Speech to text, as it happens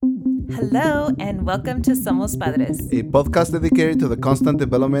Hello, and welcome to Somos Padres. A podcast dedicated to the constant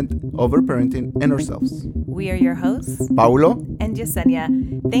development of our parenting and ourselves. We are your hosts, Paulo, and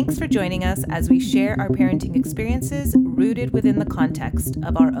Yesenia. Thanks for joining us as we share our parenting experiences rooted within the context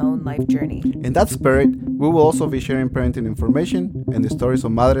of our own life journey. in that spirit, we will also be sharing parenting information and the stories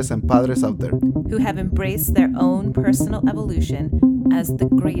of madres and padres out there who have embraced their own personal evolution as the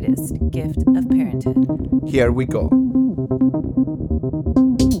greatest gift of parenthood. Here we go.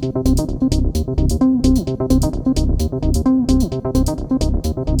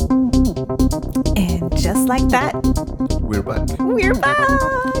 And just like that, We're back. we're back.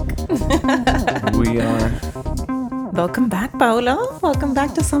 We are. Welcome back, Paulo. Welcome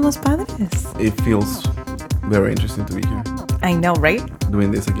back to Somos Padres. It feels very interesting to be here I know, right?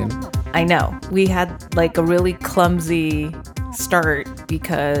 doing this again. I know. We had like a really clumsy start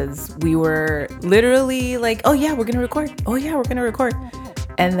because we were literally like, oh yeah, we're going to record. Oh yeah, we're going to record.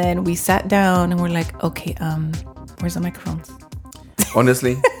 And then we sat down and we're like, okay, where's the microphones?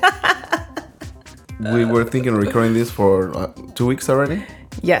 Honestly, we were thinking of recording this for 2 weeks already.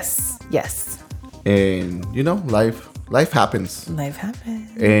 Yes. And, life happens. Life happened.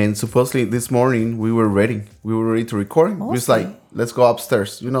 And supposedly this morning we were ready. We were ready to record. We was like, let's go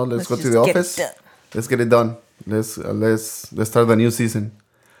upstairs. Let's go to the office. Let's get it done. Let's start the new season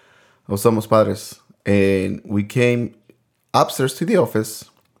of Somos Padres. And we came upstairs to the office,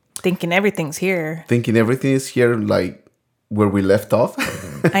 Thinking everything's here. thinking everything is here, like where we left off.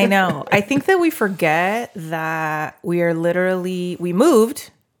 I know. I think that we forget that we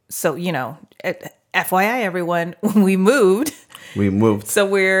moved. So, FYI, everyone, we moved. We moved. So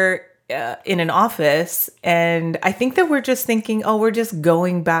we're in an office, and I think that we're just thinking, oh, we're just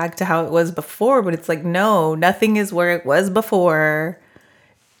going back to how it was before. But it's like, no, nothing is where it was before.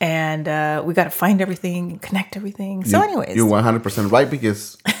 And we got to find everything, connect everything. So anyways. You're 100% right,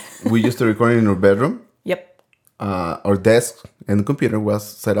 because we used to record in our bedroom. Yep. Our desk and the computer was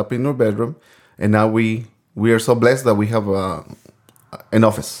set up in our bedroom. And now we are so blessed that we have an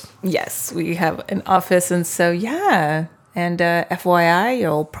office. Yes, we have an office. And so, yeah. And FYI,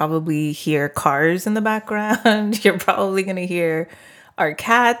 you'll probably hear cars in the background. You're probably going to hear our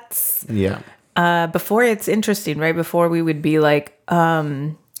cats. Yeah. Before, it's interesting, right? Before we would be like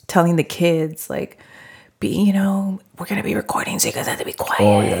telling the kids, like, we're going to be recording, so you guys have to be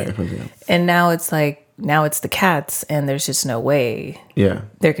quiet. Oh, yeah. And now it's like, it's the cats, and there's just no way Yeah.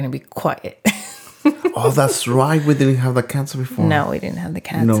 they're going to be quiet. Oh, that's right. We didn't have the cats before. No, we didn't have the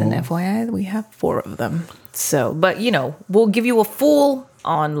cats. No. And FYI, we have 4 of them. So, but we'll give you a full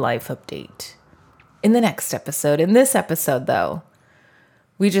on life update in the next episode. In this episode, though,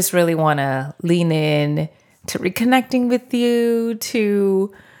 we just really want to lean in to reconnecting with you,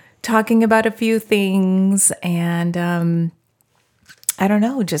 to talking about a few things, and I don't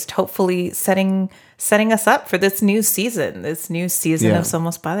know, just hopefully setting us up for this new season of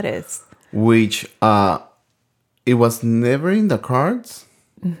Somos Padres. Which it was never in the cards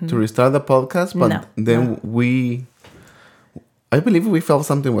to restart the podcast, but then I believe we felt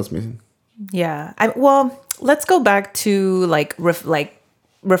something was missing. Yeah. Well, let's go back to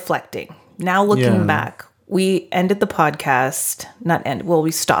reflecting. Now looking back, we ended the podcast,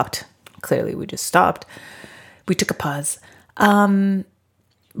 we stopped. Clearly, we just stopped. We took a pause.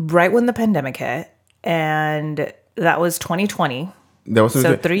 Right when the pandemic hit, and that was 2020. That was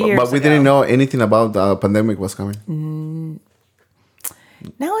So 3 years but we ago. didn't know anything about the pandemic was coming.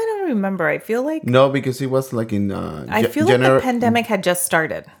 Now I don't remember. I feel like No, because it was like in like the pandemic had just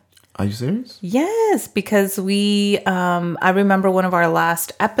started. Are you serious? Yes, because I remember one of our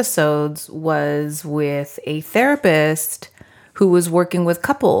last episodes was with a therapist who was working with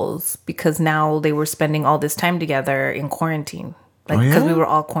couples, because now they were spending all this time together in quarantine. Because we were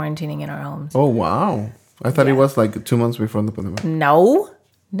all quarantining in our homes. Oh, wow. I thought it was like 2 months before the pandemic. No,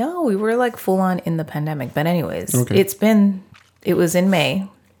 we were like full on in the pandemic. But anyways, it was in May.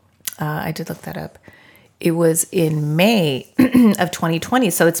 I did look that up. It was in May of 2020.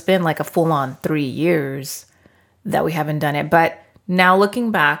 So it's been like a full on 3 years that we haven't done it. But now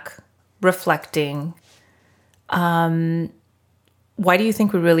looking back, reflecting, why do you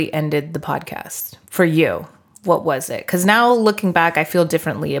think we really ended the podcast for you? What was it? Because now looking back, I feel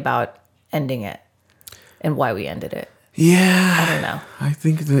differently about ending it and why we ended it. Yeah. I don't know. I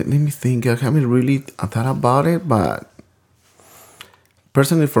think let me think. I haven't really thought about it, but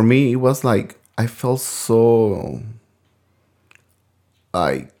personally for me, it was like I felt so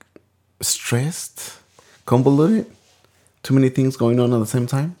like stressed, convoluted, too many things going on at the same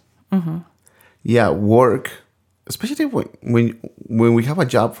time. Mm-hmm. Yeah, work, especially when we have a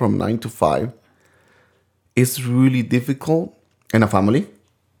job from 9 to 5, it's really difficult, and a family.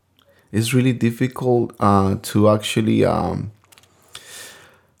 it's really difficult to actually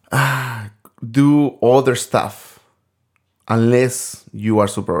do other stuff unless you are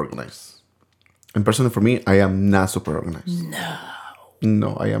super organized. And personally, for me, I am not super organized.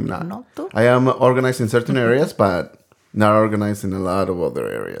 No, I am not. I am organized in certain areas, but not organized in a lot of other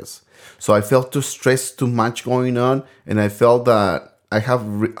areas. So I felt too stressed, too much going on, and I felt that I have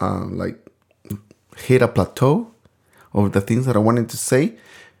hit a plateau of the things that I wanted to say.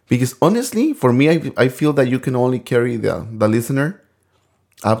 Because honestly, for me, I feel that you can only carry the listener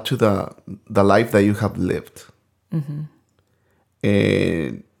up to the life that you have lived. Mm-hmm.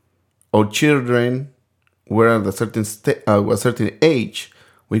 And our children, we're at a certain age,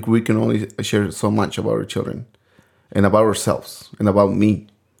 we can only share so much about our children and about ourselves and about me,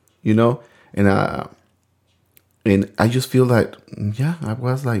 and I just feel that, I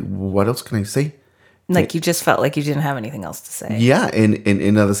was like, what else can I say? Like, you just felt like you didn't have anything else to say. Yeah,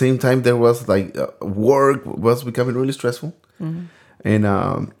 and at the same time, there was like work was becoming really stressful. Mm-hmm. And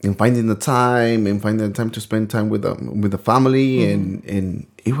finding the time to spend time with the family, mm-hmm. and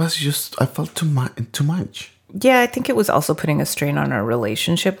it was just, I felt too much. Yeah, I think it was also putting a strain on our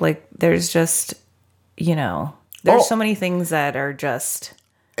relationship. Like, there's just, there's so many things that are just...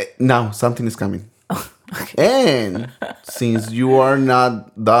 Now, something is coming. Oh, okay. And since you are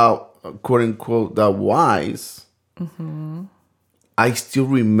not that, quote unquote, that wise, mm-hmm. I still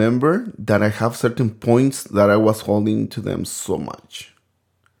remember that I have certain points that I was holding to them so much.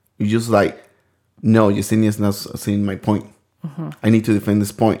 It's just like, no, Yesenia is not seeing my point. Mm-hmm. I need to defend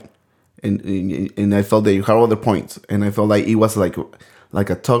this point. And I felt that you had other points. And I felt like it was like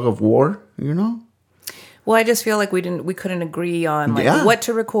a tug of war, Well, I just feel like we couldn't agree on what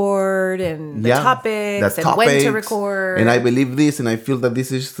to record and the topics and when to record. And I believe this, and I feel that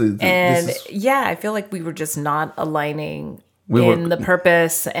this is... I feel like we were just not aligning the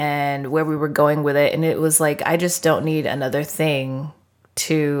purpose and where we were going with it. And it was like, I just don't need another thing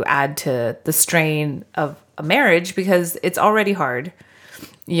to add to the strain of a marriage, because it's already hard,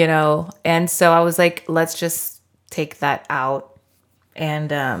 And so I was like, let's just take that out.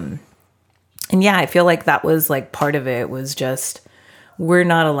 And I feel like that was like part of it, was just, we're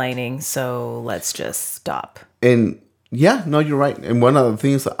not aligning, so let's just stop. And you're right. And one of the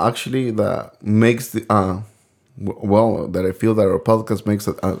things actually that makes that I feel that our podcast makes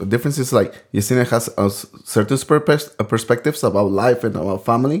a difference is like, Yesenia has certain perspectives about life and about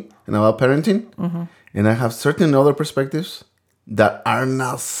family and about parenting. Mm-hmm. And I have certain other perspectives that are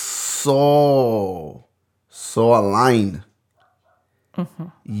not so aligned. Mm-hmm.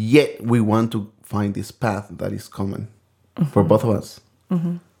 Yet we want to find this path that is common, mm-hmm. for both of us,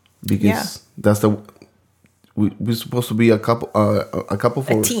 mm-hmm. because that's we're supposed to be a couple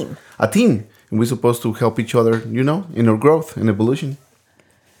for a team, and we're supposed to help each other, in our growth and evolution.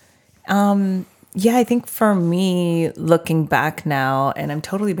 I think for me, looking back now, and I'm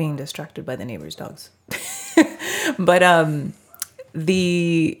totally being distracted by the neighbor's dogs, but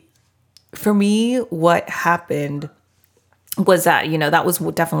for me, what happened was that, that was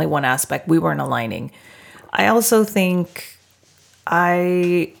definitely one aspect. We weren't aligning. I also think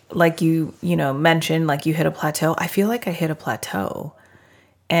like you mentioned, like you hit a plateau. I feel like I hit a plateau.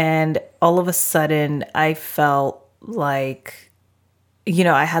 And all of a sudden I felt like,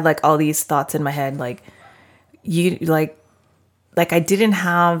 I had like all these thoughts in my head, like I didn't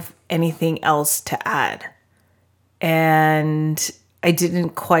have anything else to add. And I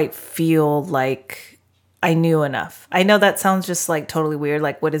didn't quite feel like I knew enough. I know that sounds just like totally weird.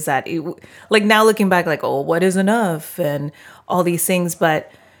 Like, what is that? Like now looking back, like, oh, what is enough? And all these things.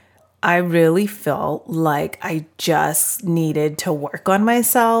 But I really felt like I just needed to work on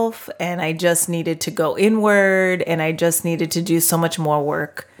myself, and I just needed to go inward, and I just needed to do so much more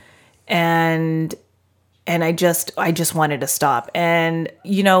work. And I just wanted to stop. And,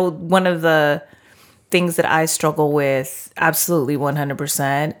 one of the things that I struggle with, absolutely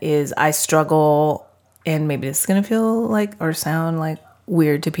 100%, is I struggle, and maybe this is going to feel like or sound like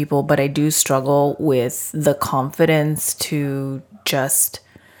weird to people, but I do struggle with the confidence to just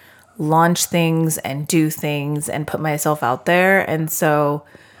launch things and do things and put myself out there. And so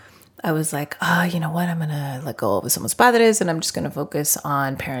I was like, you know what? I'm going to let go of Somos Padres, and I'm just going to focus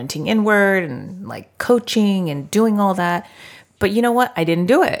on parenting inward and like coaching and doing all that. But you know what? I didn't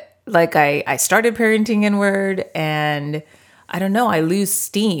do it. Like I started parenting inward, and I don't know, I lose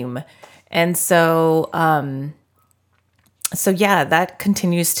steam. And so, that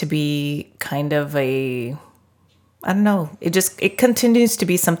continues to be kind of I don't know, it continues to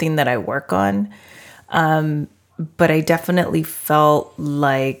be something that I work on. But I definitely felt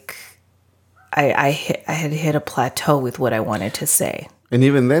like I had hit a plateau with what I wanted to say. And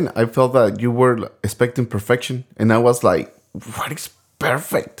even then, I felt that you were expecting perfection. And I was like, what is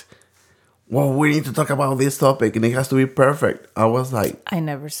perfect? Well, we need to talk about this topic and it has to be perfect. I was like, I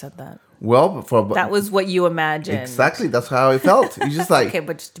never said that. well, That was what you imagined. Exactly. That's how I felt. It's just like, okay,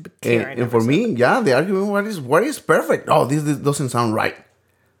 but just to be clear, and for me, the argument, what is perfect? Oh, this doesn't sound right.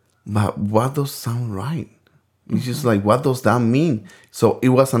 But what does sound right? It's just like, what does that mean? So it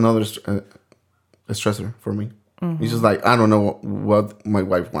was another stressor for me. It's just like, I don't know what my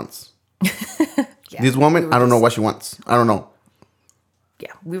wife wants. This woman, I don't know what she wants. I don't know.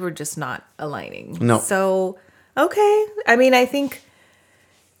 Yeah, we were just not aligning. No. So, okay. I mean, I think,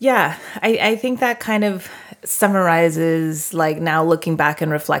 I think that kind of summarizes, like, now looking back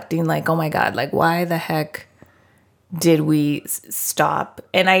and reflecting, like, oh my God, like, why the heck did we stop?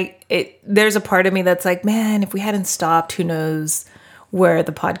 And there's a part of me that's like, man, if we hadn't stopped, who knows where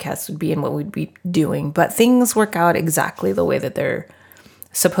the podcast would be and what we'd be doing. But things work out exactly the way that they're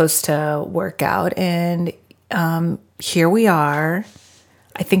supposed to work out. And here we are.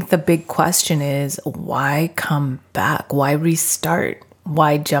 I think the big question is, why come back? Why restart?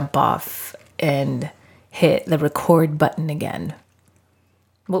 Why jump off and hit the record button again?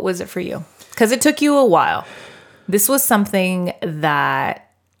 What was it for you? Because it took you a while. This was something that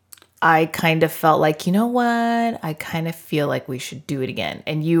I kind of felt like, you know what? I kind of feel like we should do it again.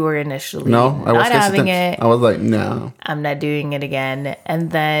 And you were initially not having it. I was like, no. I'm not doing it again. And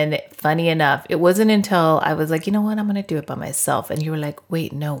then, funny enough, it wasn't until I was like, you know what? I'm going to do it by myself. And you were like,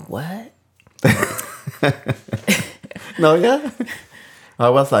 wait, no, what? No, yeah. I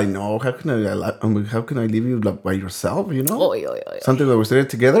was like, no, how can I leave you by yourself, you know? Something that we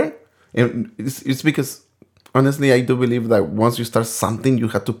started together. And it's because, honestly, I do believe that once you start something, you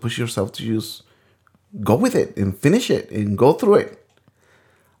have to push yourself to just go with it and finish it and go through it.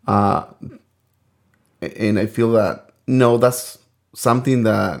 And I feel that, no, that's something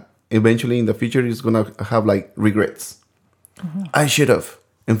that eventually in the future is going to have like regrets. Mm-hmm. I should have.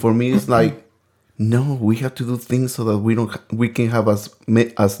 And for me, it's like, no, we have to do things so that we can have as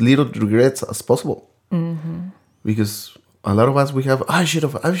little regrets as possible. Mm-hmm. Because a lot of us, we have, I should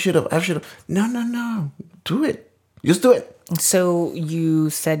have. No. Do it. Just do it. So you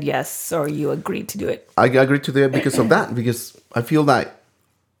said yes, or you agreed to do it? I agreed to do it because of that. Because I feel that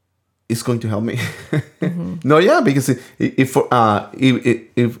it's going to help me. Mm-hmm. No, yeah, because if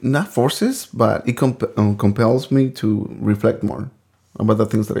not forces, but it compels me to reflect more about the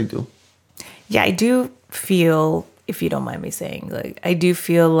things that I do. Yeah, I do feel, if you don't mind me saying, like, I do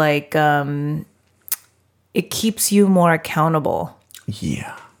feel like it keeps you more accountable.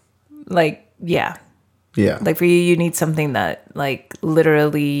 Yeah. Like, yeah. Yeah. Like, for you need something that, like,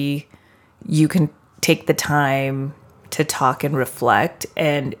 literally you can take the time to talk and reflect.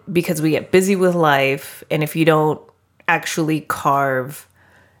 And because we get busy with life, and if you don't actually carve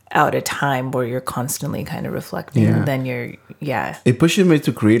out a time where you're constantly kind of reflecting, then it pushes me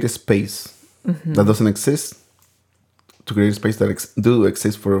to create a space that doesn't exist, to create a space that do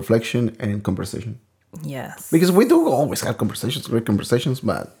exist for reflection and conversation. Yes, because we do always have great conversations,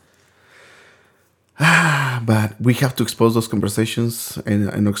 but we have to expose those conversations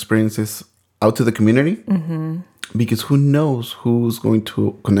and experiences out to the community, because who knows who's going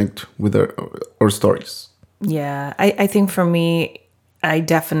to connect with our stories. Yeah, I think for me, I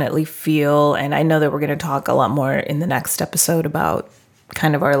definitely feel, and I know that we're going to talk a lot more in the next episode about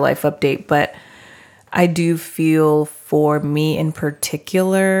kind of our life update, but I do feel for me in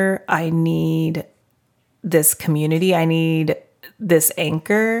particular, I need this community. I need this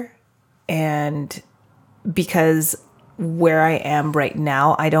anchor. And because where I am right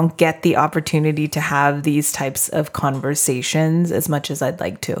now, I don't get the opportunity to have these types of conversations as much as I'd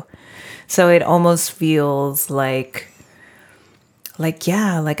like to. So it almost feels like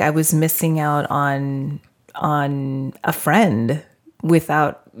I was missing out on a friend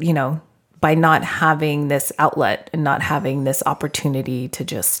without, by not having this outlet and not having this opportunity to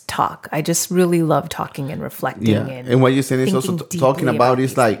just talk. I just really love talking and reflecting. Yeah. And what you're saying is also talking about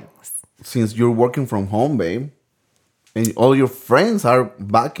is like, since you're working from home, babe, and all your friends are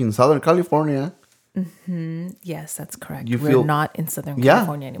back in Southern California. Mm-hmm. Yes, that's correct. We're not in Southern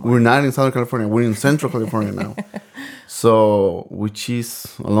California anymore. We're not in Southern California. We're in Central California now. So, which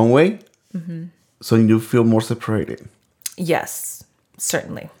is a long way. Mm-hmm. So you feel more separated. Yes,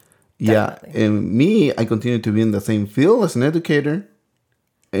 certainly. Definitely. Yeah. And me, I continue to be in the same field as an educator.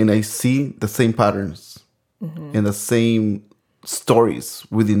 And I see the same patterns and the same stories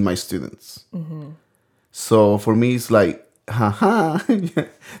within my students. Mm-hmm. So for me, it's like,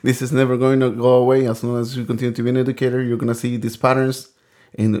 this is never going to go away. As long as you continue to be an educator, you're going to see these patterns.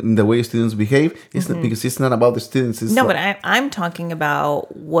 in the way students behave. It's not, because it's not about the students. It's no, but I'm talking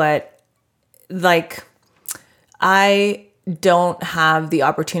about what, like, I don't have the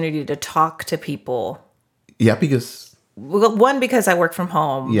opportunity to talk to people. Yeah, because... Well, one, because I work from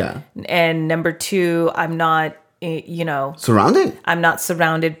home. Yeah. And number two, I'm not, surrounded. I'm not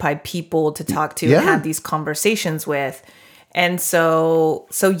surrounded by people to talk to and have these conversations with. And so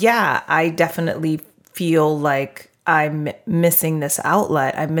yeah, I definitely feel like I'm missing this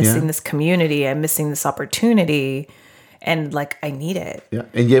outlet. I'm missing this community. I'm missing this opportunity. And like, I need it. Yeah.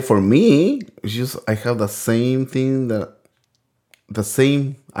 And yet for me, it's just, I have the same thing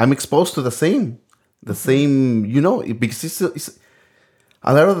I'm exposed to the same, because it's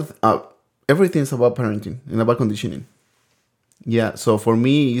a lot of, everything's about parenting and about conditioning. Yeah. So for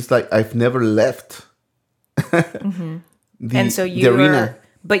me, it's like, I've never left and so the arena.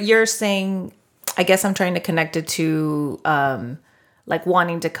 But you're saying, I guess I'm trying to connect it to, like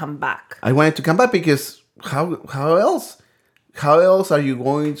wanting to come back. I wanted to come back because how else? How else are you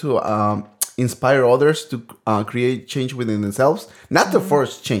going to inspire others to create change within themselves? Not to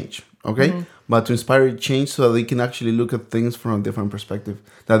force change, okay? But to inspire change so that they can actually look at things from a different perspective.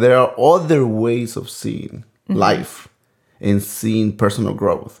 That there are other ways of seeing life and seeing personal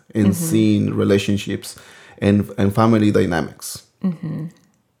growth and seeing relationships and family dynamics.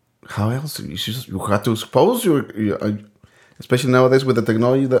 How else? You have to expose your especially nowadays with the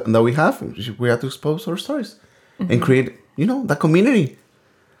technology that we have, we have to expose our stories and create, that community.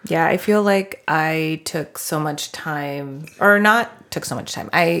 Yeah, I feel like I took so much time, or not took so much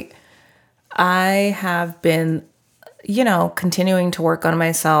time. I have been, continuing to work on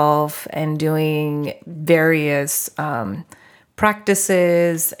myself and doing various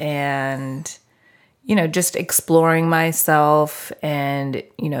practices and, just exploring myself and,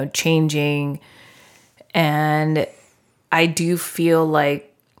 changing. And I do feel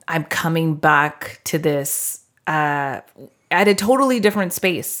like I'm coming back to this at a totally different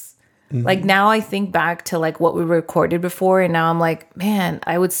space. Like now I think back to like what we recorded before, and now I'm like, man,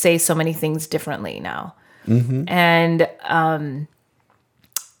 I would say so many things differently now. And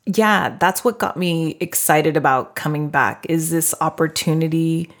yeah, that's what got me excited about coming back, is this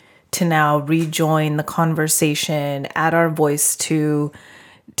opportunity to now rejoin the conversation, add our voice to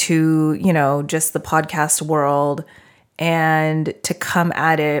just the podcast world, and to come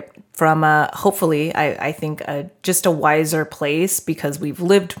at it from hopefully, I think, just a wiser place, because we've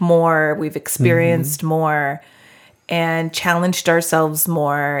lived more, we've experienced more, and challenged ourselves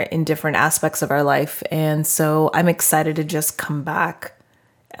more in different aspects of our life. And so I'm excited to just come back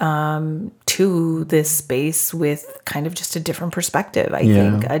to this space with kind of just a different perspective. I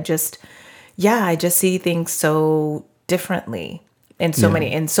think I just see things so differently in so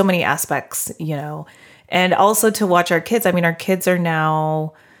many aspects, and also to watch our kids. I mean, our kids are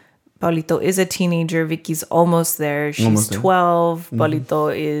now, Paulito is a teenager. Vicky's almost there. She's 12.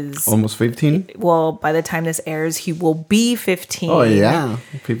 Paulito is almost 15. Well, by the time this airs, he will be 15. Oh yeah,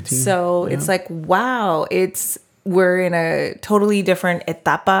 15. So it's like, wow, we're in a totally different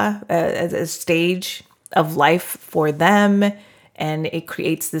etapa, a stage of life for them, and it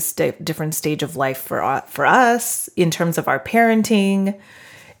creates this different stage of life for us in terms of our parenting,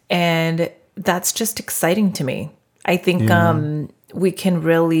 and that's just exciting to me. I think we can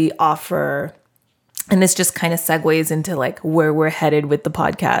really offer, and this just kind of segues into like where we're headed with the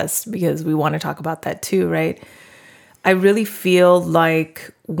podcast, because we want to talk about that too, right? I really feel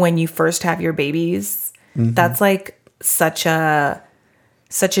like when you first have your babies, that's like such a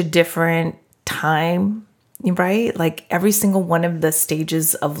different time, right? Like every single one of the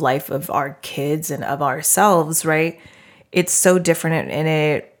stages of life of our kids and of ourselves, right? It's so different, and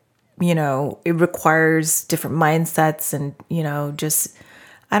it requires different mindsets and, just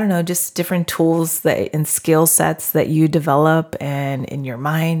different tools and skill sets that you develop and in your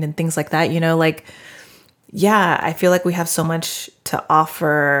mind and things like that, I feel like we have so much to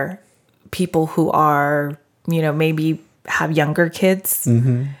offer people who are, maybe have younger kids,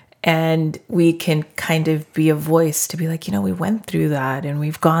 and we can kind of be a voice to be like, we went through that and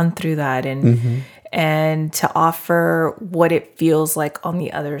we've gone through that, and to offer what it feels like on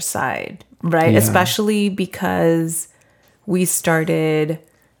the other side, right? Especially because we started,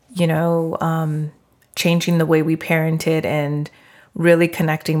 changing the way we parented and really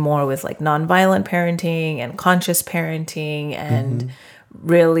connecting more with like nonviolent parenting and conscious parenting and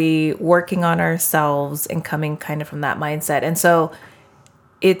really working on ourselves and coming kind of from that mindset. And so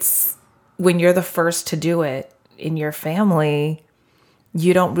it's when you're the first to do it in your family,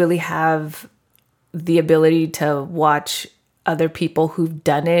 you don't really have the ability to watch other people who've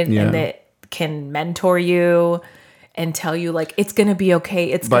done it and that can mentor you and tell you like it's gonna be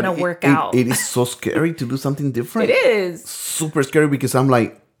okay, it's gonna work out. It is so scary to do something different. It is super scary because I'm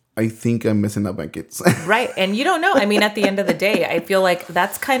like, I think I'm messing up my kids. Right. And you don't know. I mean, at the end of the day, I feel like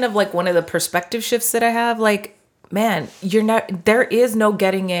that's kind of like one of the perspective shifts that I have. Like, man, there is no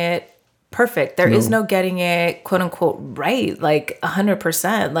getting it perfect. There is no getting it, quote unquote, right. Like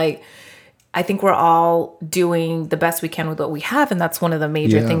 100%. Like, I think we're all doing the best we can with what we have. And that's one of the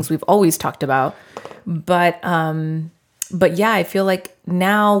major things we've always talked about. But yeah, I feel like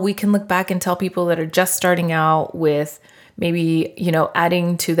now we can look back and tell people that are just starting out with maybe,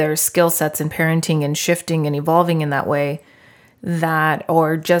 adding to their skill sets in parenting and shifting and evolving in that way,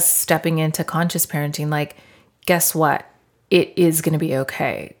 or just stepping into conscious parenting, like, guess what? It is going to be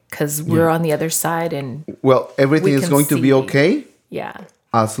okay because we're on the other side. And everything is going to be okay. Yeah.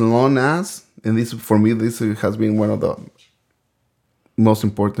 As long as, and this, for me, this has been one of the most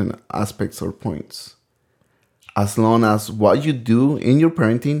important aspects or points. As long as what you do in your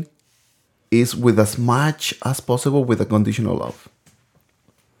parenting is with as much as possible with a conditional love.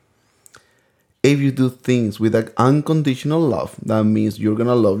 If you do things with an unconditional love, that means you're going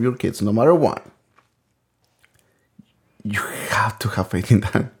to love your kids no matter what. You have to have faith in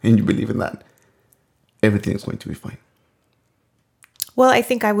that and you believe in that. Everything is going to be fine. Well, I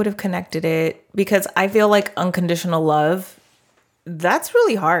think I would have connected it because I feel like unconditional love, that's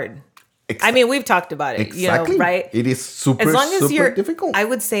really hard. I mean, we've talked about it, exactly. Right? It is super difficult. I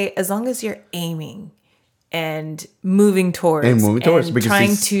would say as long as you're aiming and moving towards and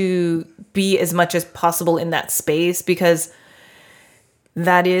trying to be as much as possible in that space, because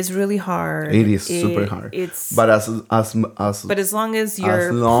that is really hard. It is super hard. But as long as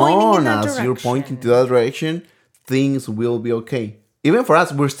you're pointing to that direction, things will be okay. Even for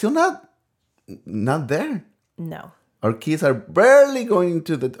us, we're still not there. No. Our kids are barely going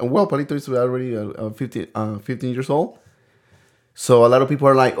to the... Well, Palito is already 15 years old. So a lot of people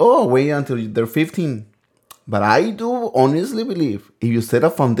are like, oh, wait until they're 15. But I do honestly believe if you set a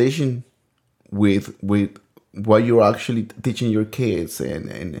foundation with what you're actually teaching your kids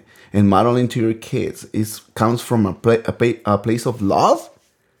and modeling to your kids, comes from a place of love.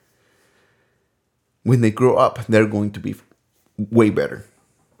 When they grow up, they're going to be way better.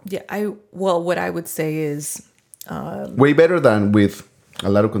 Yeah, what I would say is... way better than with a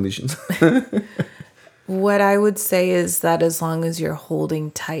lot of conditions. What I would say is that as long as you're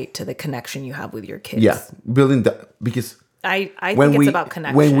holding tight to the connection you have with your kids. Yeah, building that. Because I think it's about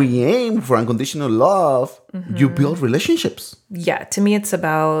connection. When we aim for unconditional love, you build relationships. Yeah, to me it's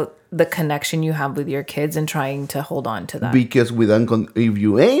about the connection you have with your kids and trying to hold on to that. Because if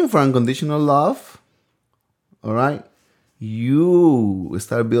you aim for unconditional love, all right, you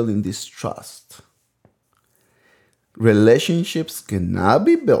start building this trust. Relationships cannot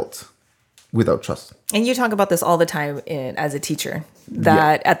be built without trust. And you talk about this all the time as a teacher,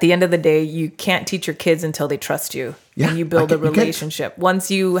 that at the end of the day, you can't teach your kids until they trust you. Yeah, and you build a relationship. Once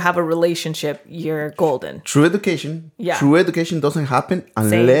you have a relationship, you're golden. True education doesn't happen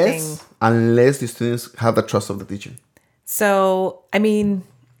unless the students have the trust of the teacher. So, I mean,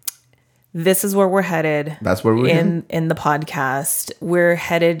 this is where we're headed. That's where we're headed. In the podcast. We're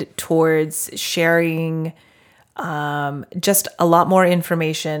headed towards sharing just a lot more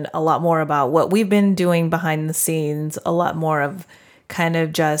information, a lot more about what we've been doing behind the scenes, a lot more of kind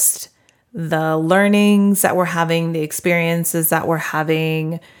of just the learnings that we're having, the experiences that we're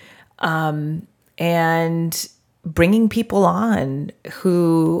having, and bringing people on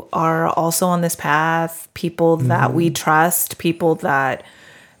who are also on this path, people that we trust, people that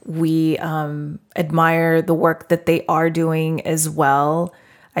we admire the work that they are doing as well.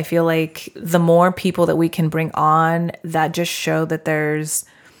 I feel like the more people that we can bring on that just show that there's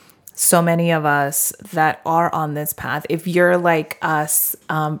so many of us that are on this path. If you're like us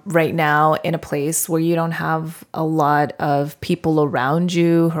right now in a place where you don't have a lot of people around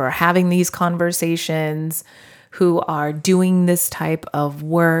you who are having these conversations, who are doing this type of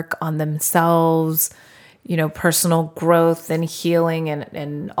work on themselves, personal growth and healing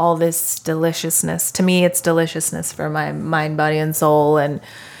and all this deliciousness. To me, it's deliciousness for my mind, body, and soul. And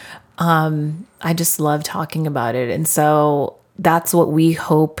I just love talking about it. And so that's what we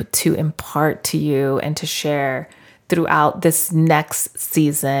hope to impart to you and to share throughout this next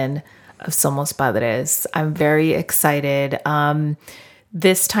season of Somos Padres. I'm very excited.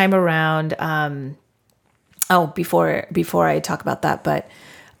 This time around, before I talk about that, but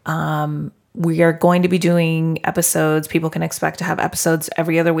we are going to be doing episodes. People can expect to have episodes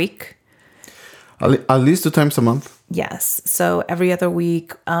every other week. At least 2 times a month. Yes. So every other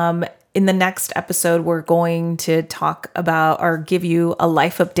week. in the next episode, we're going to talk about or give you a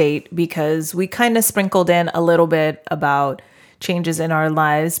life update because we kind of sprinkled in a little bit about changes in our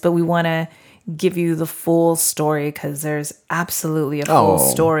lives, but we want to give you the full story because there's absolutely a full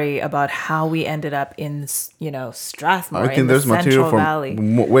story about how we ended up in, Strathmore. I think there's material for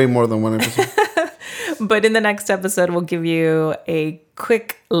way more than one episode. But in the next episode, we'll give you a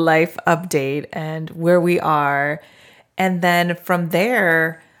quick life update and where we are. And then from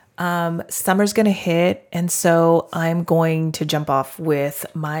there, summer's going to hit. And so I'm going to jump off with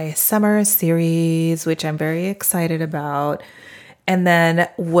my summer series, which I'm very excited about. And then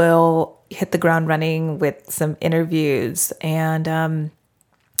we'll hit the ground running with some interviews. And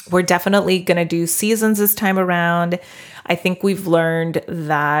we're definitely going to do seasons this time around. I think we've learned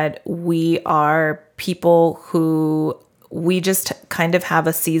that we are people who we just kind of have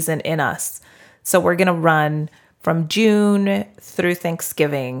a season in us. So we're going to run from June through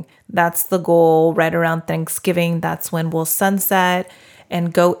Thanksgiving. That's the goal. Right around Thanksgiving, that's when we'll sunset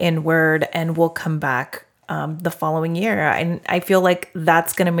and go inward, and we'll come back the following year. And I feel like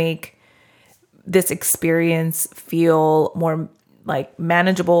that's going to make this experience feel more like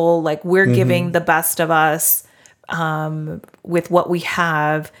manageable, like we're giving the best of us with what we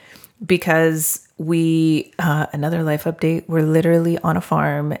have, because we another life update, we're literally on a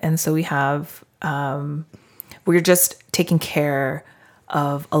farm, and so we have we're just taking care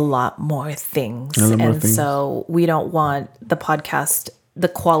of a lot more things. So we don't want the podcast, the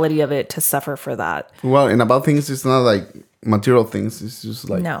quality of it, to suffer for that. Well, and about things, it's not like material things. It's just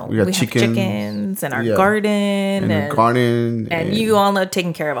like we have chickens and our garden and you all know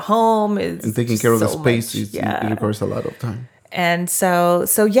taking care of a home is, and taking care of the space it requires a lot of time. And so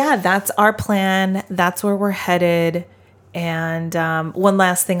yeah, that's our plan. That's where we're headed. And one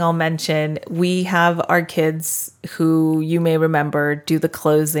last thing I'll mention, we have our kids who you may remember do the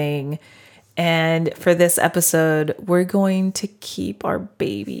closing. And for this episode, we're going to keep our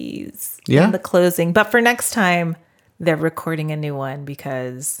babies in the closing. But for next time, they're recording a new one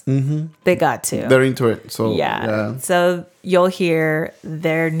because they got to. They're into it. So So you'll hear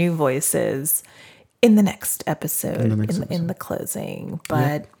their new voices in the next episode, in the closing.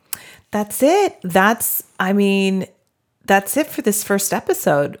 But that's it. That's it for this first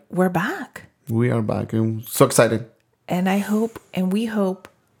episode. We're back. We are back. I'm so excited. And I hope, and we hope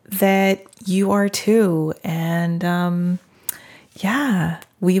that you are too. And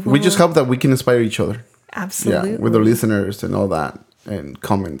we will. We just hope that we can inspire each other. Absolutely. Yeah, with the listeners and all that, and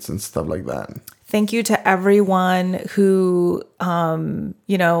comments and stuff like that. Thank you to everyone who,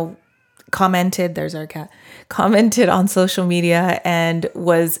 commented. There's our cat. Commented on social media and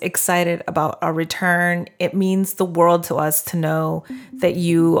was excited about our return. It means the world to us to know that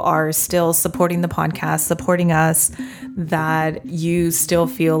you are still supporting the podcast, supporting us, that you still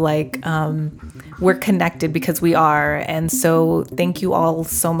feel like we're connected, because we are. And so thank you all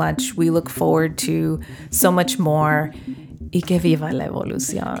so much. We look forward to so much more. Y que viva la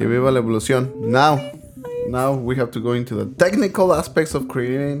evolución. Que viva la evolución. Now we have to go into the technical aspects of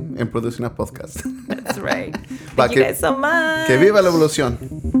creating and producing a podcast. That's right. Thank you guys so much. Que viva la evolución.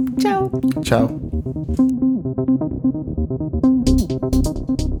 Ciao. Ciao.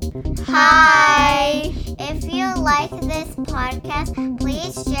 Hi. If you like this podcast,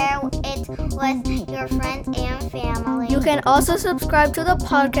 please share it with your friends and family. You can also subscribe to the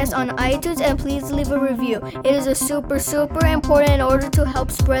podcast on iTunes, and please leave a review. It is super important in order to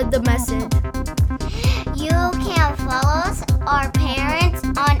help spread the message. You can follow us, our parents,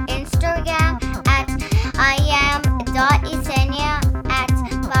 on Instagram at iam.yesenia, at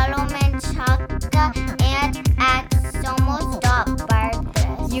Paulo and at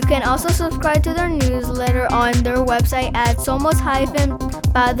somos.padres. You can also subscribe to their newsletter on their website at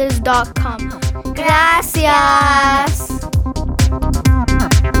somos-padres.com. Gracias.